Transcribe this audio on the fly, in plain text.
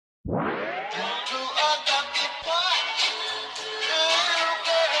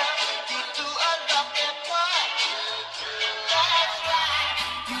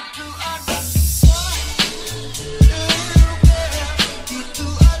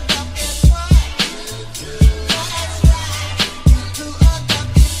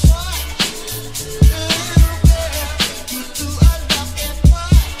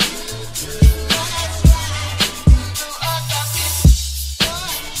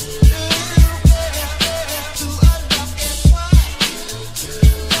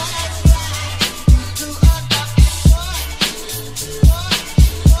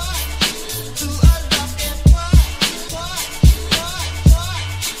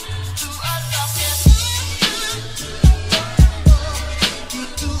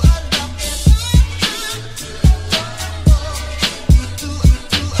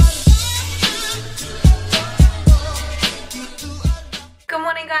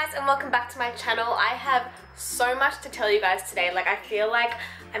Welcome back to my channel. I have so much to tell you guys today. Like, I feel like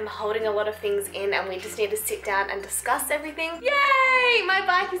I'm holding a lot of things in and we just need to sit down and discuss everything. Yay! My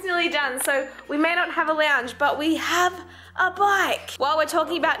bike is nearly done. So we may not have a lounge, but we have a bike. While we're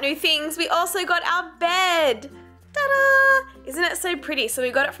talking about new things, we also got our bed. Ta-da! Isn't it so pretty? So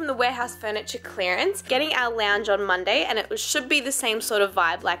we got it from the warehouse furniture clearance. Getting our lounge on Monday, and it should be the same sort of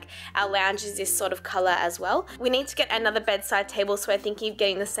vibe, like our lounge is this sort of color as well. We need to get another bedside table, so I'm thinking of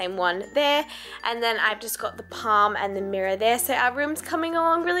getting the same one there. And then I've just got the palm and the mirror there, so our room's coming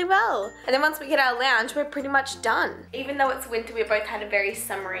along really well. And then once we get our lounge, we're pretty much done. Even though it's winter, we both had a very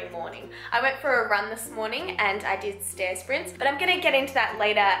summery morning. I went for a run this morning and I did stair sprints, but I'm gonna get into that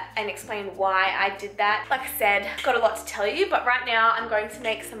later and explain why I did that. Like I said, got a lot to tell you, but right now I'm going to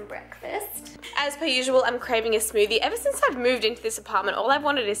make some breakfast. As per usual, I'm craving a smoothie. Ever since I've moved into this apartment, all I've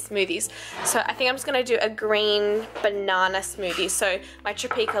wanted is smoothies. So I think I'm just gonna do a green banana smoothie. So my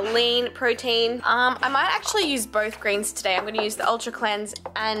Topeka lean protein. I might actually use both greens today. I'm gonna use the Ultra Cleanse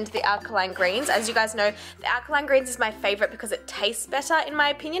and the Alkaline Greens. As you guys know, the Alkaline Greens is my favorite because it tastes better in my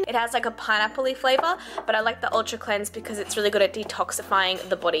opinion. It has like a pineapple-y flavor, but I like the Ultra Cleanse because it's really good at detoxifying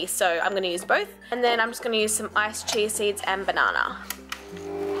the body. So I'm gonna use both. And then I'm just gonna use some iced chia seeds and banana.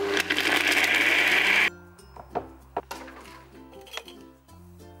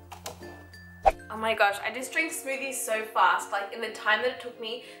 Oh my gosh, I just drink smoothies so fast. Like, in the time that it took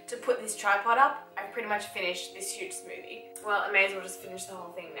me to put this tripod up, I've pretty much finished this huge smoothie. Well, I may as well just finish the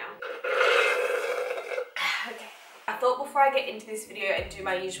whole thing now. Okay. I thought before I get into this video and do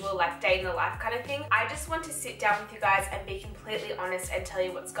my usual like day in the life kind of thing, I just want to sit down with you guys and be completely honest and tell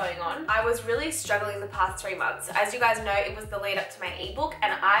you what's going on. I was really struggling the past 3 months. As you guys know, it was the lead up to my ebook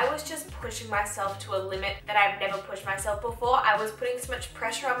and I was just pushing myself to a limit that I've never pushed myself before. I was putting so much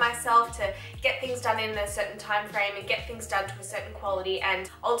pressure on myself to get things done in a certain time frame and get things done to a certain quality, and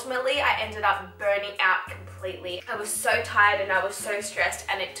ultimately I ended up burning out completely. I was so tired and I was so stressed,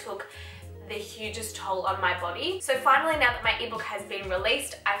 and it took the hugest toll on my body. So finally, now that my ebook has been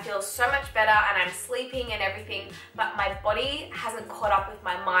released, I feel so much better and I'm sleeping and everything, but my body hasn't caught up with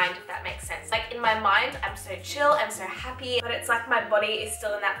my mind, if that makes sense. Like, in my mind, I'm so chill, I'm so happy, but it's like my body is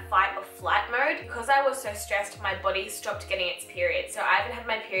still in that fight or flight mode. Because I was so stressed, my body stopped getting its period. So I haven't had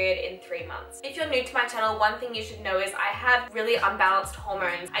my period in 3 months. If you're new to my channel, one thing you should know is I have really unbalanced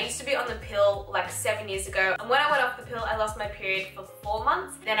hormones. I used to be on the pill like 7 years ago, and when I went off the pill, I lost my period for 4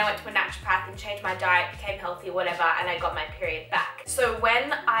 months. Then I went to a naturopath and changed my diet, became healthy, whatever, and I got my period back. So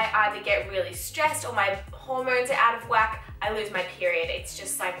when I either get really stressed or my hormones are out of whack, I lose my period. It's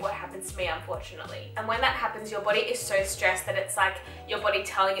just like what happens to me, unfortunately. And when that happens, your body is so stressed that it's like your body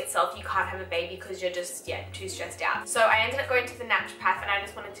telling itself you can't have a baby because you're just, yeah, too stressed out. So I ended up going to the naturopath, and I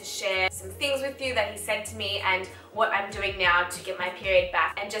just wanted to share some things with you that he said to me and what I'm doing now to get my period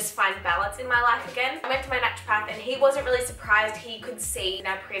back and just find balance in my life again. I went to my naturopath and he wasn't really surprised. He could see in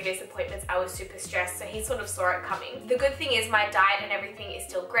our previous appointments I was super stressed, so he sort of saw it coming. The good thing is my diet and everything is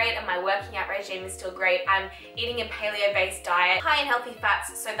still great, and my working out regime is still great. I'm eating a paleo-based diet, high in healthy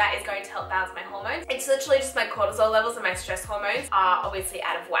fats, so that is going to help balance my hormones. It's literally just my cortisol levels and my stress hormones are obviously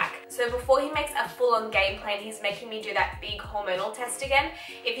out of whack. So before he makes a full-on game plan, he's making me do that big hormonal test again.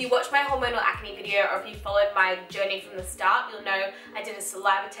 If you watch my hormonal acne video, or if you followed my journey from the start, you'll know I did a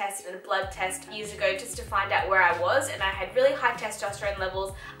saliva test and a blood test years ago just to find out where I was, and I had really high testosterone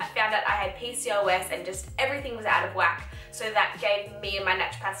levels. I found out I had PCOS and just everything was out of whack. So that gave me and my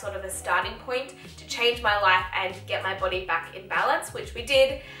naturopath sort of a starting point to change my life and get my body body back in balance, which we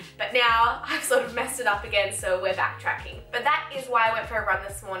did, but now I've sort of messed it up again, so we're backtracking. But that is why I went for a run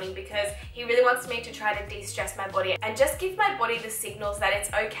this morning, because he really wants me to try to de-stress my body and just give my body the signals that it's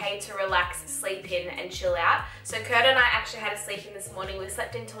okay to relax, sleep in and chill out. So Kurt and I actually had a sleep in this morning. We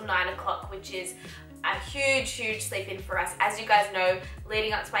slept until 9 o'clock, which is a huge sleep in for us. As you guys know,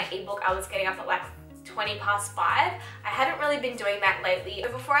 leading up to my ebook, I was getting up at like 20 past 5. I hadn't really been doing that lately.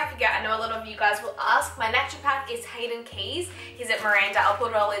 But before I forget, I know a lot of you guys will ask, my naturopath is Hayden. He's at Miranda. I'll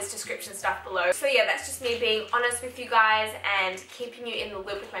put all his description stuff below. So yeah, that's just me being honest with you guys and keeping you in the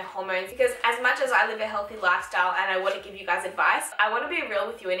loop with my hormones, because as much as I live a healthy lifestyle and I want to give you guys advice, I want to be real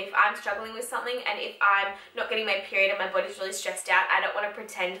with you. And if I'm struggling with something and if I'm not getting my period and my body's really stressed out, I don't want to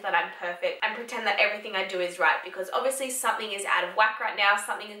pretend that I'm perfect and pretend that everything I do is right, because obviously something is out of whack right now,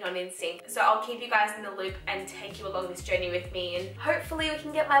 something is not in sync. So I'll keep you guys in the loop and take you along this journey with me, and hopefully we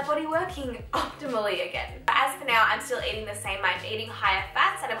can get my body working optimally again. But as for now, I'm still eating the same. I'm eating higher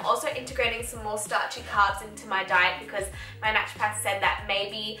fats, and I'm also integrating some more starchy carbs into my diet, because my naturopath said that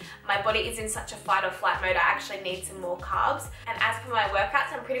maybe my body is in such a fight or flight mode, I actually need some more carbs. And as for my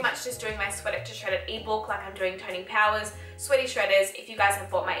workouts, I'm pretty much just doing my Sweat It to Shred It ebook, like I'm doing toning powers, sweaty shredders. If you guys have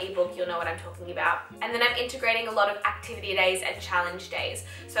bought my ebook, you'll know what I'm talking about. And then I'm integrating a lot of activity days and challenge days.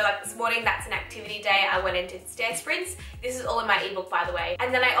 So like this morning, that's an activity day. I went and did stair sprints. This is all in my ebook, by the way.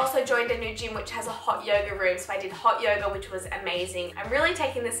 And then I also joined a new gym which has a hot yoga room. So I did hot yoga, which was amazing. I'm really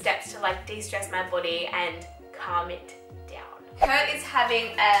taking the steps to like de-stress my body and calm it down. Kurt is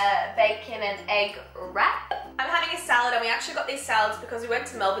having a bacon and egg wrap. I'm having a salad, and we actually got these salads because we went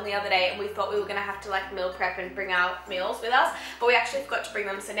to Melbourne the other day and we thought we were gonna have to like meal prep and bring our meals with us, but we actually forgot to bring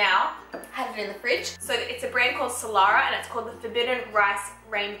them, so now I have it in the fridge. So it's a brand called Solara, and it's called the Forbidden Rice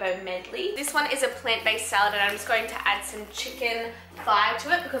Rainbow Medley. This one is a plant-based salad, and I'm just going to add some chicken thigh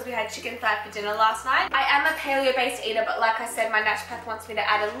to it because we had chicken thigh for dinner last night. I am a paleo-based eater, but like I said, my naturopath wants me to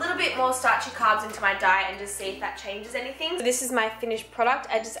add a little bit more starchy carbs into my diet and just see if that changes anything. So this is my finished product.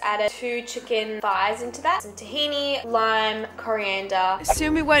 I just added 2 chicken thighs into that, some tahini, lime, coriander.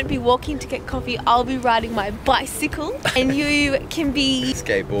 Soon we won't be walking to get coffee. I'll be riding my bicycle, and you can be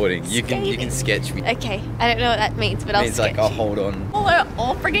skateboarding. You can sketch me. Okay, I don't know what that means, but I'll sketch. Like I'll hold on.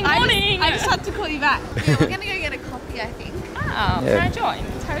 All freaking morning. I just had to call you back. Yeah, we're gonna go get a coffee, I think. Oh, yeah. Can I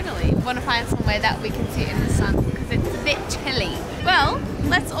join? Totally. We want to find somewhere that we can sit in the sun because it's a bit chilly. Well,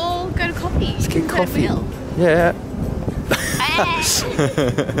 let's all go to coffee. Let's get coffee. Yeah.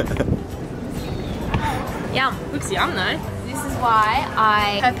 Yum. Looks yum though. This is why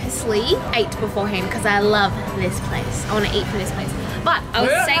I purposely ate beforehand, because I love this place. I want to eat from this place. But I was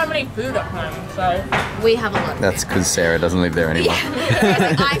saying, we don't have any food at home, so we have a lot. That's because Sarah doesn't live there anymore.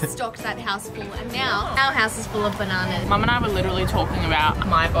 Yeah. I stocked that house full, and now our house is full of bananas. Mum and I were literally talking about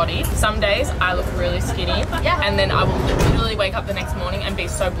my body. Some days I look really skinny, yeah, and then I will literally wake up the next morning and be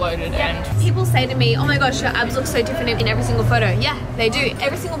so bloated. Yeah. And people say to me, "Oh my gosh, your abs look so different in every single photo." Yeah, they do.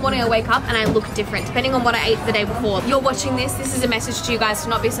 Every single morning I wake up and I look different, depending on what I ate the day before. You're watching this. This is a message to you guys to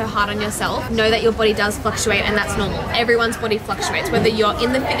not be so hard on yourself. Know that your body does fluctuate, and that's normal. Everyone's body fluctuates, whether you're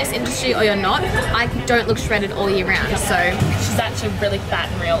in the fitness industry or you're not. I don't look shredded all year round, so. She's actually really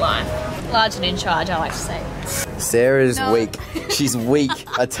fat in real life. Large and in charge, I like to say. Sarah's weak. She's weak,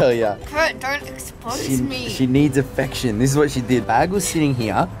 I tell ya. Kurt, don't expose me. She needs affection. This is what she did. Bag was sitting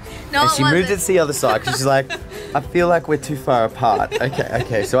here, and she moved it to the other side because she's like, I feel like we're too far apart.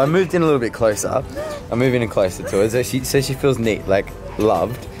 Okay. So I moved in a little bit closer. I'm moving in closer to her, so she feels neat, like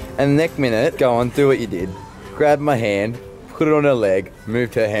loved. And the next minute, go on, do what you did. Grab my hand, put it on her leg,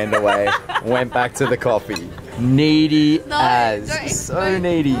 moved her hand away, went back to the coffee. Needy as. So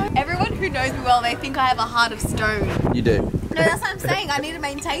needy. Everyone who knows me well, they think I have a heart of stone. You do. No, that's what I'm saying. I need to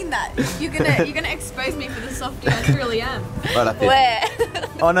maintain that. You're gonna expose me for the softie I truly am. Right up here. Where?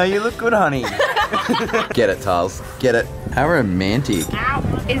 Oh no, you look good, honey. Get it, Tiles. Get it. How romantic.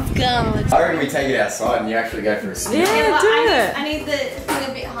 Ow, it's gone. I reckon we take it outside and you actually go for a spin. Yeah, do it. I need the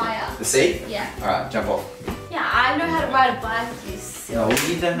thing a bit higher. The seat? Yeah. Alright, jump off. Yeah, I know how to ride a bike, you silly. No,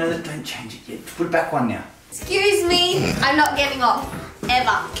 you don't know that. Don't change it yet. Put it back one now. Excuse me, I'm not getting off.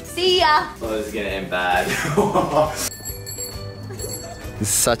 Ever. See ya. Oh, this is gonna end bad.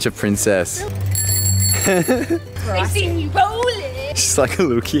 Such a princess. I've seen you rolling. She's like a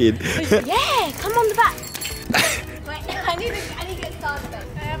little kid. Yeah, come on the back. Wait, I need to get started though.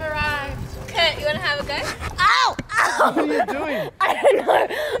 I have arrived. Kurt, you wanna have a go? Ow! Ow! What are you doing? I don't know.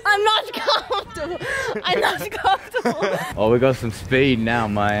 I'm not comfortable. I'm not comfortable. Oh, we got some speed now,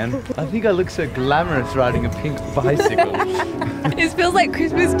 man. I think I look so glamorous riding a pink bicycle. It feels like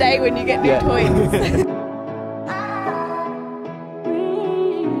Christmas Day when you get new toys.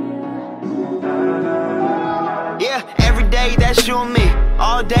 Yeah, every that's you and me.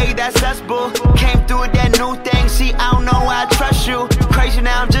 All day, that's us, boo. Came through with that new thing. See, I don't know why I trust you. Crazy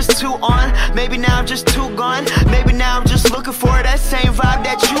now, I'm just too on. Maybe now I'm just too gone. Maybe now I'm just looking for that same vibe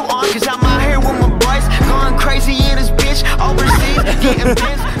that you on. Cause I'm out here with my boys, going crazy in this bitch. Overseas, getting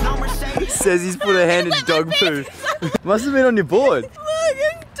pissed. No Mercedes. Says he's put a hand in dog poo. Must have been on your board.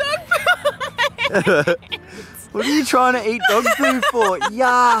 What are you trying to eat dog poo for?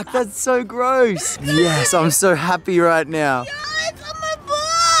 Yuck, that's so gross. Yes, I'm so happy right now. It's on my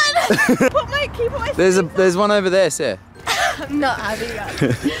board. Keep my There's one over there, Sarah. I'm not happy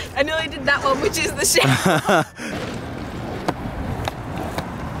guys. I nearly did that one, which is the shower.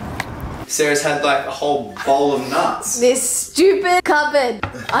 Sarah's had like a whole bowl of nuts. This stupid cupboard.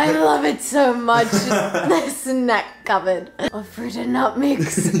 I love it so much. The snack cupboard. A fruit and nut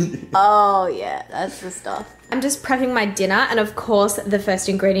mix. Oh yeah, that's the stuff. I'm just prepping my dinner, and of course the first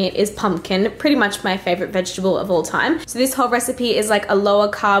ingredient is pumpkin, pretty much my favorite vegetable of all time. So this whole recipe is like a lower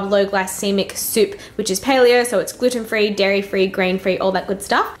carb, low glycemic soup, which is paleo, so it's gluten-free, dairy-free, grain-free, all that good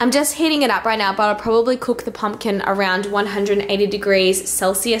stuff. I'm just heating it up right now, but I'll probably cook the pumpkin around 180 degrees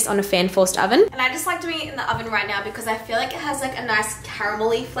Celsius on a fan-forced oven. And I just like doing it in the oven right now because I feel like it has like a nice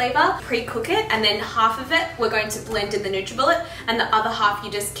caramelly flavor. Pre-cook it, and then half of it we're going to blend in the NutriBullet, and the other half you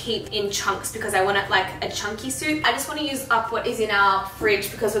just keep in chunks because I want it like a chunky soup. I just want to use up what is in our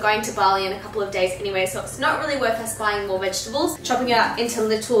fridge because we're going to Bali in a couple of days anyway, so it's not really worth us buying more vegetables. Chopping it up into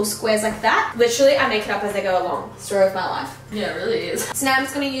little squares like that. Literally, I make it up as I go along. Story of my life. Yeah, it really is. So now I'm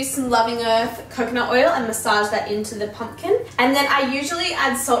just going to use some Loving Earth coconut oil and massage that into the pumpkin. And then I usually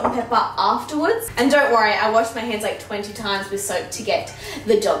add salt and pepper afterwards. And don't worry, I wash my hands like 20 times with soap to get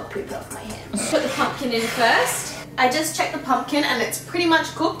the dog poop off my hands. Put the pumpkin in first. I just checked the pumpkin and it's pretty much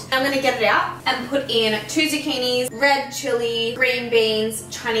cooked. I'm gonna get it out and put in 2 zucchinis, red chili, green beans,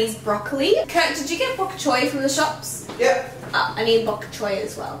 Chinese broccoli. Kurt, did you get bok choy from the shops? Yep. Oh, I need bok choy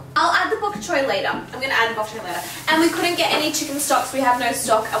as well. I'll add the bok choy later. I'm gonna add bok choy later. And we couldn't get any chicken stocks. We have no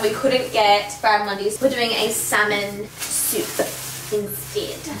stock, and we couldn't get barramundis. We're doing a salmon soup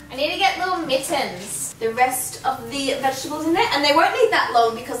instead. I need to get little mittens. The rest of the vegetables in there, and they won't need that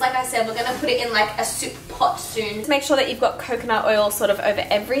long because like I said, we're gonna put it in like a soup pot soon. Just make sure that you've got coconut oil sort of over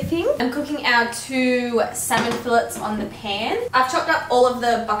everything. I'm cooking our 2 salmon fillets on the pan. I've chopped up all of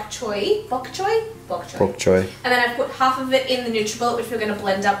the bok choy. Bok choy? Bok choy. Bok choy. And then I've put half of it in the NutriBullet, which we're gonna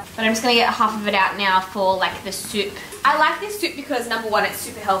blend up. But I'm just gonna get half of it out now for like the soup. I like this soup because number one, it's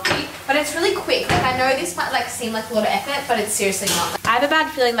super healthy, but it's really quick. Like I know this might like seem like a lot of effort, but it's seriously not. I have a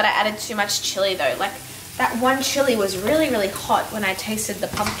bad feeling that I added too much chili though. Like that one chili was really, really hot when I tasted the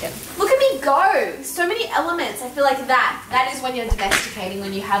pumpkin. Look at me go! So many elements. I feel like that is when you're domesticating,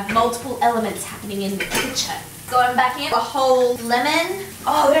 when you have multiple elements happening in the kitchen. Going back in, a whole lemon.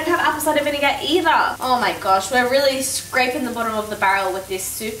 Oh, we don't have apple cider vinegar either. Oh my gosh, we're really scraping the bottom of the barrel with this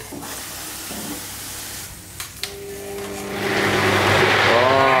soup.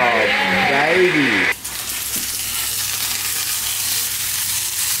 Baby.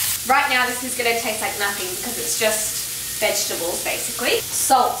 Right now this is going to taste like nothing because it's just vegetables basically.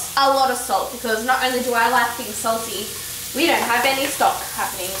 Salt, a lot of salt, because not only do I like things salty, we don't have any stock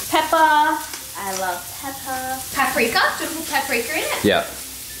happening. Pepper, I love pepper. Paprika, do you put paprika in it? Yeah.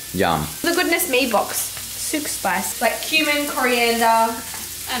 Yum. The Goodness Me box, soup spice, like cumin, coriander,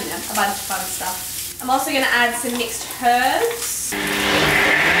 I don't know, a bunch of fun stuff. I'm also going to add some mixed herbs.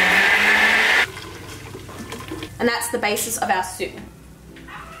 And that's the basis of our soup.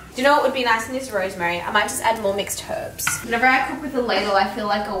 Do you know what would be nice in this? Rosemary. I might just add more mixed herbs. Whenever I cook with a ladle, I feel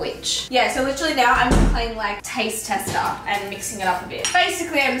like a witch. Yeah, so literally now I'm playing like taste tester and mixing it up a bit.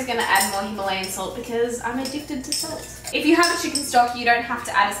 Basically, I'm just gonna add more Himalayan salt because I'm addicted to salt. If you have a chicken stock, you don't have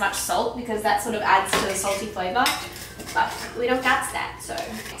to add as much salt because that sort of adds to the salty flavor. But we don't got that, so.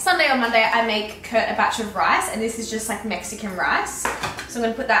 Sunday or Monday, I make Kurt a batch of rice, and this is just like Mexican rice. So I'm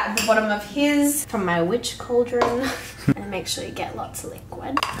gonna put that at the bottom of his from my witch cauldron. And make sure you get lots of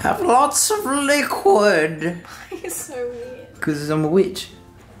liquid. Have lots of liquid. You're so weird. Because I'm a witch.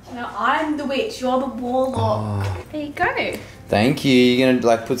 No, I'm the witch, you're the warlock. Oh. There you go. Thank you. You're gonna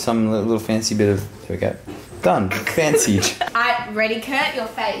like put some little fancy bit of, there we go. Done. Fancy. Ready, Kurt? Your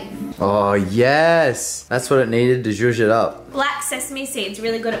fave. Oh, yes. That's what it needed to zhuzh it up. Black sesame seeds,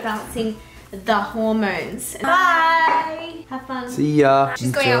 really good at balancing the hormones. Bye. Have fun. See ya.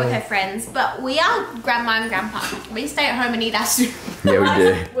 She's going out with her friends, but we are grandma and grandpa. We stay at home and eat our soup. Yeah, we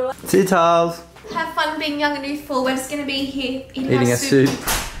do. See you, Tiles. Have fun being young and youthful. We're just going to be here eating our soup.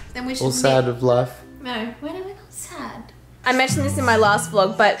 Then we should all sad of life. No, we're not sad. I mentioned this in my last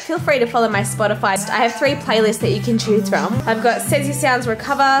vlog, but feel free to follow my Spotify. I have 3 playlists that you can choose from. I've got Says You Sounds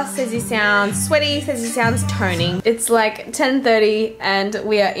Recover, Says You Sounds Sweaty, Says You Sounds Toning. It's like 10:30 and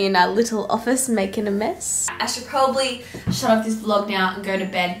we are in our little office making a mess. I should probably shut off this vlog now and go to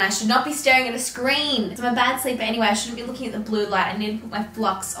bed. I should not be staring at a screen. I'm a bad sleeper anyway. I shouldn't be looking at the blue light. I need to put my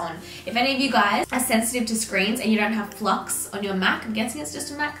flux on. If any of you guys are sensitive to screens and you don't have flux on your Mac, I'm guessing it's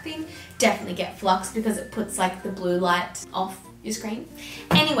just a Mac thing, definitely get flux because it puts like the blue light off your screen.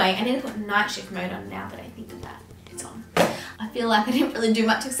 Anyway, I need to put night shift mode on now that I think of that. It's on. I feel like I didn't really do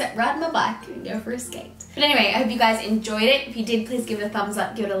much except ride my bike and go for a skate. But anyway, I hope you guys enjoyed it. If you did, please give it a thumbs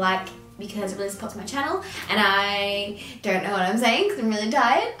up, give it a like, because it really supports my channel. And I don't know what I'm saying because I'm really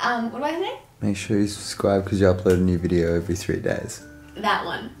tired. What do I say? Make sure you subscribe because you upload a new video every 3 days. That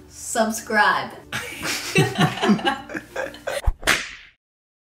one. Subscribe.